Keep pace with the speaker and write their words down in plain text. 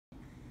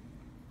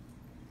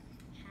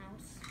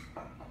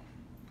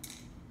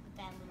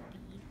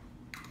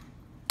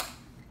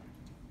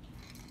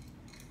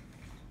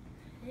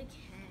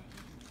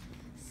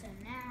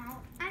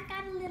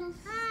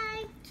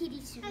kitty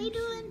suit. How you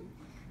doing?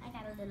 I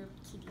got a little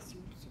kitty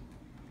suit.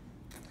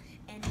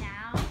 And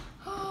now,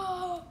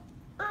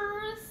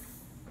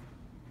 Earth.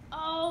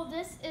 Oh,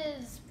 this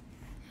is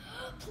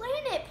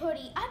Planet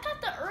Putty. I got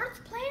the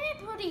Earth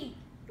Planet Putty.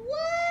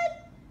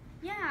 What?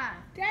 Yeah.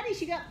 Daddy,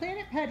 she got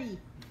Planet Putty.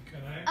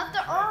 Of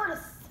the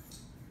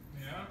Earth.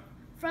 Yeah?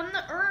 From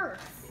the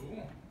Earth.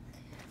 Cool.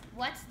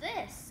 What's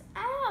this?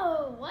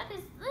 Oh, what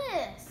is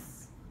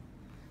this?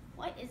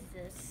 What is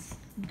this?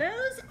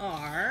 Those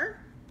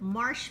are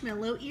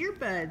marshmallow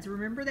earbuds.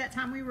 Remember that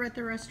time we were at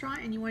the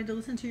restaurant and you wanted to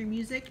listen to your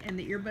music and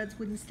the earbuds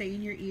wouldn't stay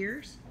in your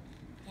ears?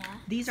 Yeah.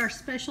 These are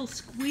special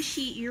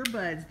squishy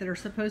earbuds that are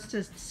supposed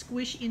to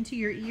squish into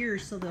your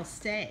ears so they'll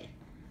stay.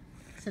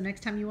 So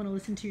next time you want to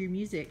listen to your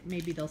music,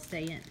 maybe they'll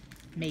stay in.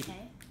 Maybe.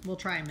 Okay. We'll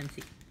try them and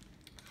see.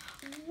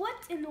 What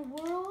in the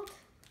world?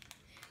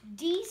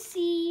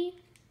 DC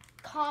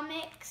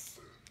Comics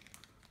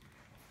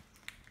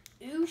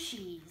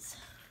Ooshies.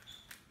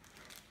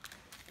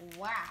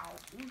 Wow,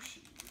 Ooshies.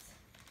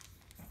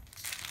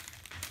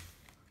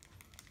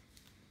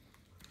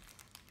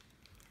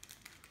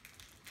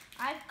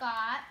 I've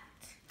got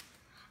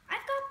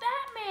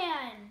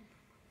Batman.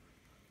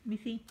 Let me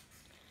see.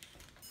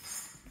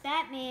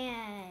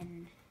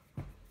 Batman.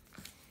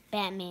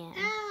 Batman.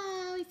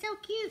 Oh, he's so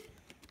cute.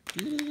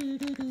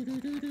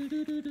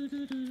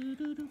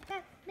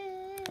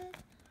 Batman.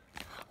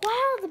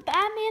 Wow, the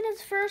Batman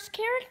is first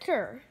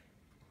character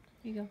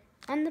Here you go.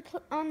 on the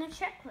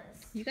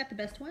checklist. You got the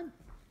best one.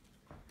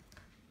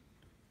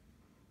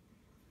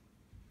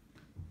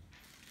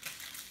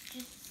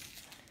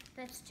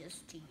 That's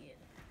just to you.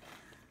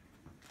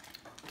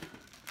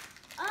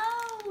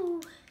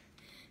 Oh,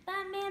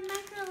 Batman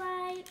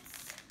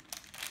microlights.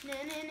 No,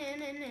 no, no,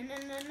 no, no, no,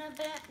 no, no,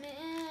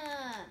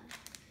 Batman.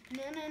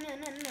 No, no, no,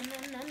 no, no, no,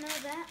 no, no,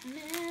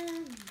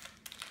 Batman.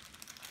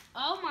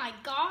 Oh my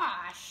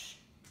gosh.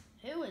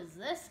 Who is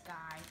this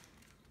guy?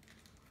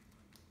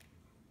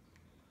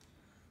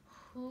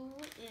 Who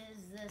is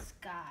this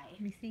guy?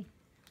 Let me see.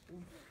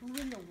 Who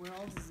in the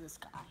world is this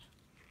guy?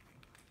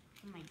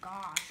 Oh my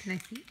gosh. Can I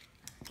see?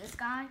 This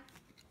guy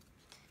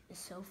is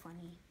so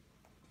funny.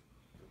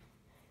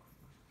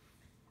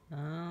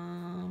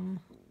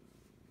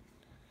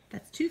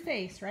 That's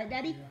Two-Face, right,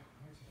 Daddy? Yeah.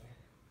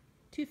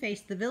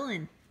 Two-Face, the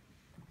villain.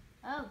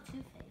 Oh,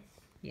 Two-Face.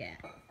 Yeah.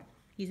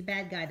 He's a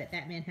bad guy that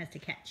Batman has to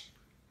catch.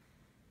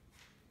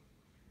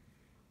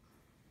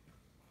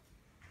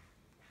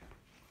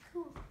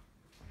 Cool.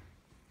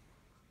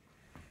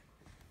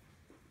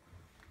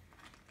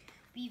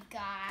 We've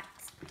got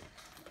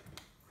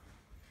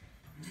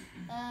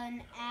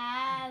an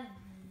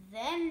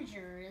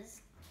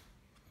Avengers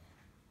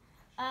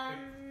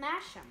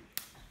mashup.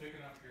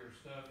 Picking up your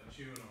stuff and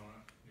chewing on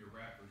it, your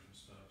wrappers and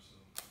stuff, so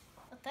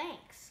Oh,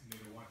 thanks. you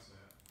need to watch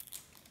that.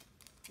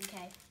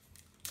 Okay.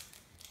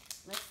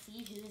 Let's see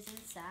who's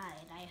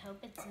inside. I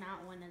hope it's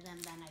not one of them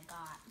that I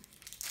got.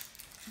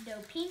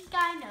 No pink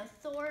guy, no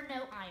Thor,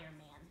 no Iron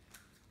Man.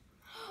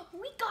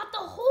 We got the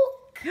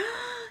Hulk!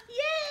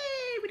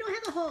 Yay! We don't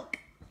have a Hulk.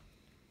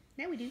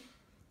 Now we do.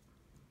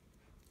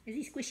 Is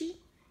he squishy?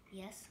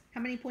 Yes.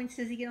 How many points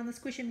does he get on the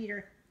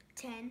squishometer?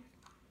 10.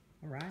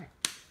 All right.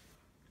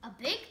 A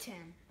big 10.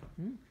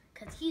 Hmm.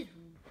 Because he's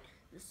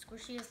the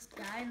squishiest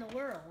guy in the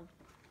world.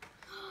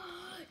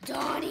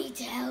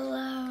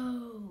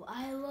 Donatello!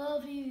 I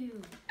love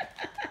you!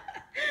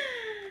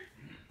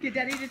 Get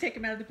Daddy to take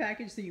him out of the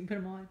package so you can put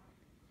him on.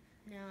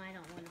 No, I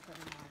don't want to put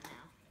him on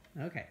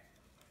now. Okay.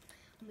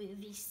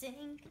 Movie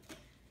sing.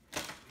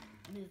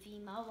 Movie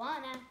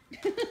Moana.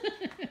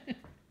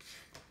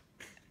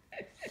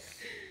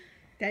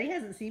 Daddy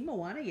hasn't seen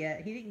Moana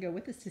yet. He didn't go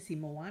with us to see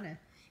Moana.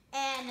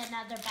 And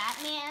another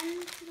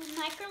Batman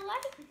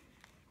microlight.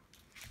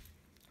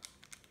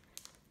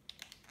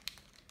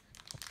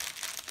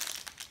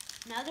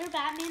 Another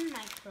Batman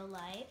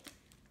microlight.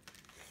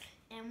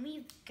 And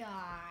we've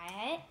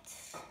got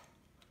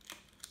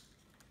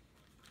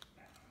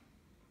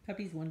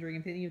Puppy's wondering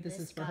if any of this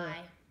is for her. guy.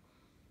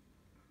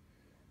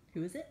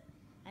 Who is it?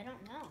 I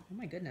don't know. Oh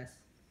my goodness.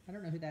 I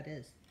don't know who that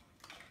is.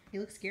 He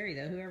looks scary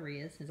though, whoever he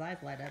is. His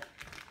eyes light up.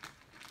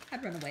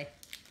 I'd run away.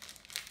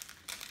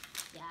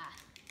 Yeah.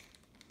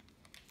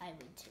 I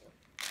would too.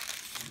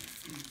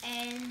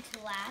 And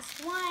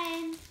last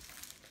one.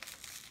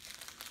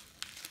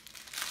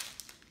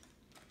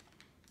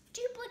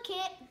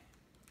 Duplicate.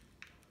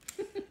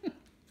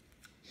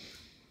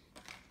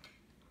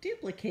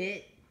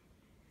 Duplicate.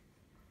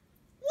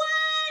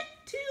 What?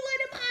 Two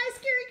light up eyes,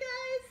 scary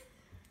guys.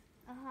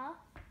 Uh-huh.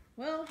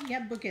 Well, you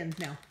have bookends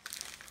now.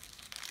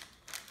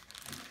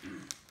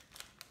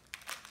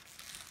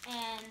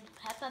 And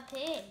Peppa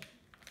Pig.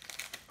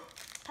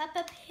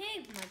 Peppa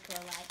Pig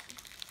microlight.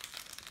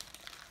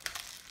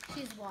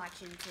 She's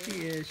watching too. She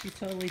is. She's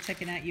totally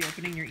checking out you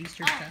opening your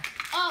Easter stuff.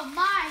 Oh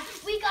my!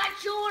 We got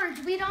George.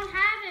 We don't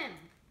have him.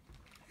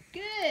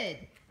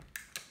 Good.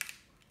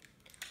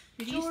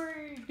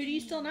 Who do you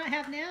still not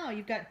have now?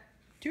 You've got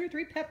 2 or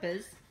 3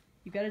 Peppas.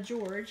 You've got a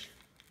George.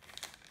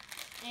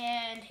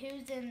 And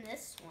who's in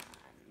this one?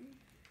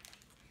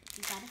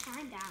 We gotta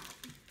find out.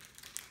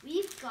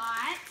 We've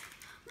got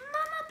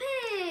Mama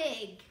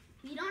Pig.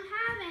 We don't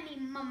have any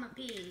Mama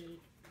Pig.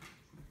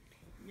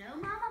 No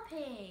Mama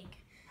Pig.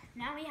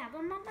 Now we have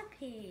a Mama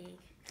Pig.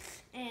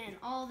 And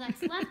all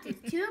that's left is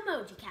 2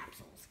 emoji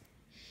capsules.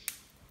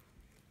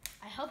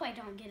 I hope I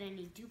don't get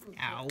any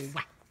duplicates. Oh,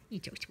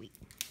 you're so sweet.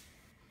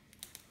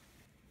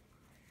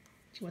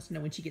 She wants to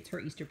know when she gets her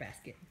Easter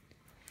basket.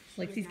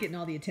 Lexie's getting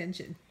all the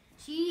attention.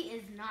 She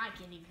is not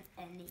getting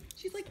any.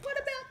 She's like, what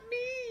about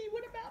me?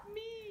 What about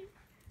me?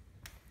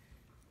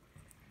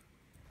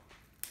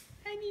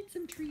 I need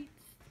some treats.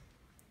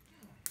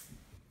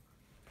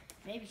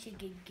 Maybe she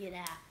could get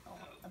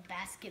a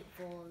basket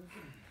full of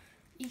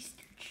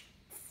Easter treats.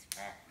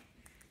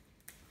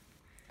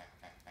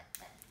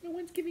 No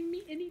one's giving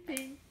me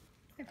anything.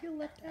 I feel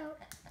left out.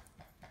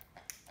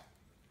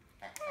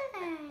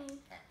 Hey.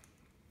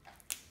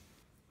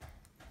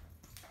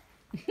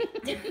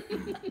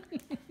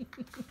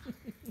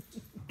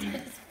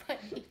 That's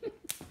funny.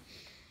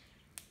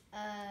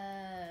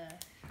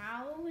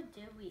 How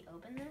do we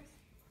open this?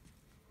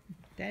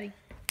 Daddy,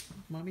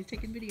 Mommy's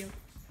taking video.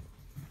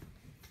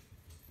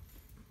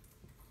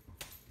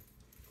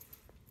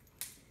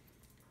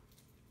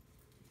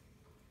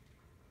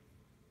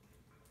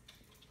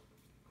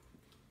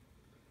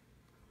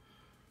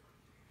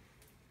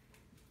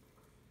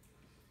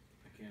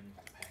 Again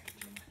with the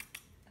packaging.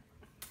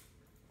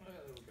 There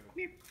we go. Come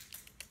here.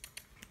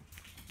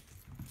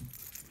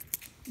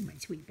 My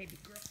sweet baby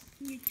girl.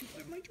 You two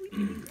are my sweet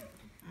baby girl.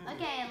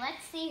 Okay,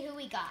 let's see who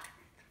we got.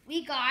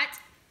 We got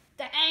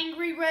the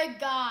angry red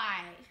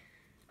guy.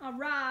 All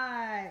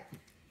right.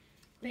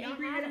 The We don't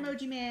angry have red him.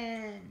 emoji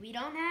man. We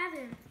don't have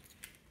him.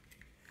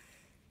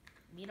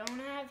 We don't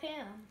have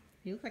him.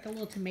 He looks like a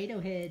little tomato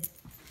head.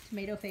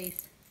 Tomato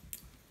face.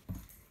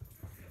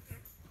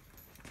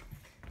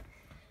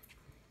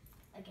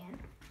 Again.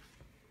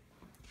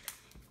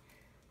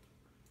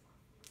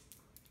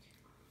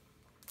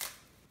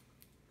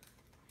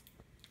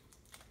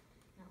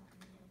 Now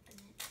let me open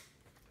it.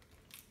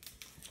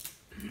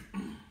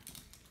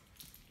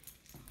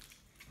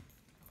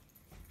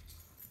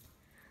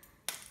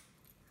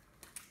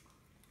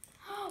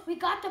 We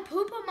got the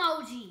poop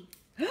emoji.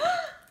 What?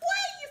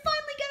 You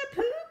finally got a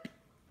poop?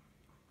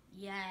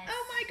 Yes.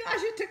 Oh my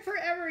gosh, it took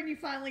forever and you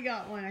finally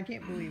got one. I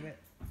can't believe it.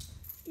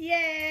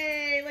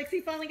 Yay!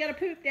 Lexie finally got a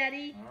poop,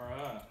 Daddy. All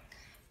right.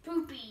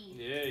 Poopy.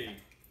 Yay. Is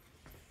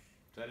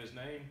that his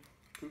name?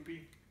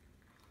 Poopy?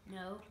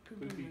 No, poop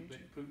Poopy emoji.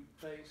 poop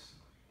face?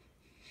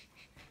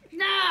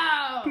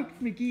 No! Poops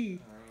McGee.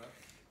 All right.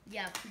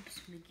 Yeah,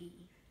 Poops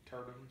McGee.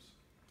 Turtles.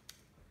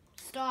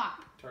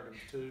 Stop. Turtles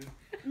 2.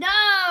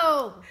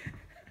 No!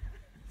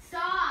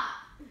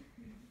 Stop.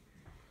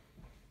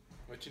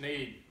 What you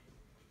need?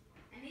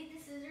 I need the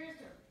scissors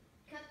to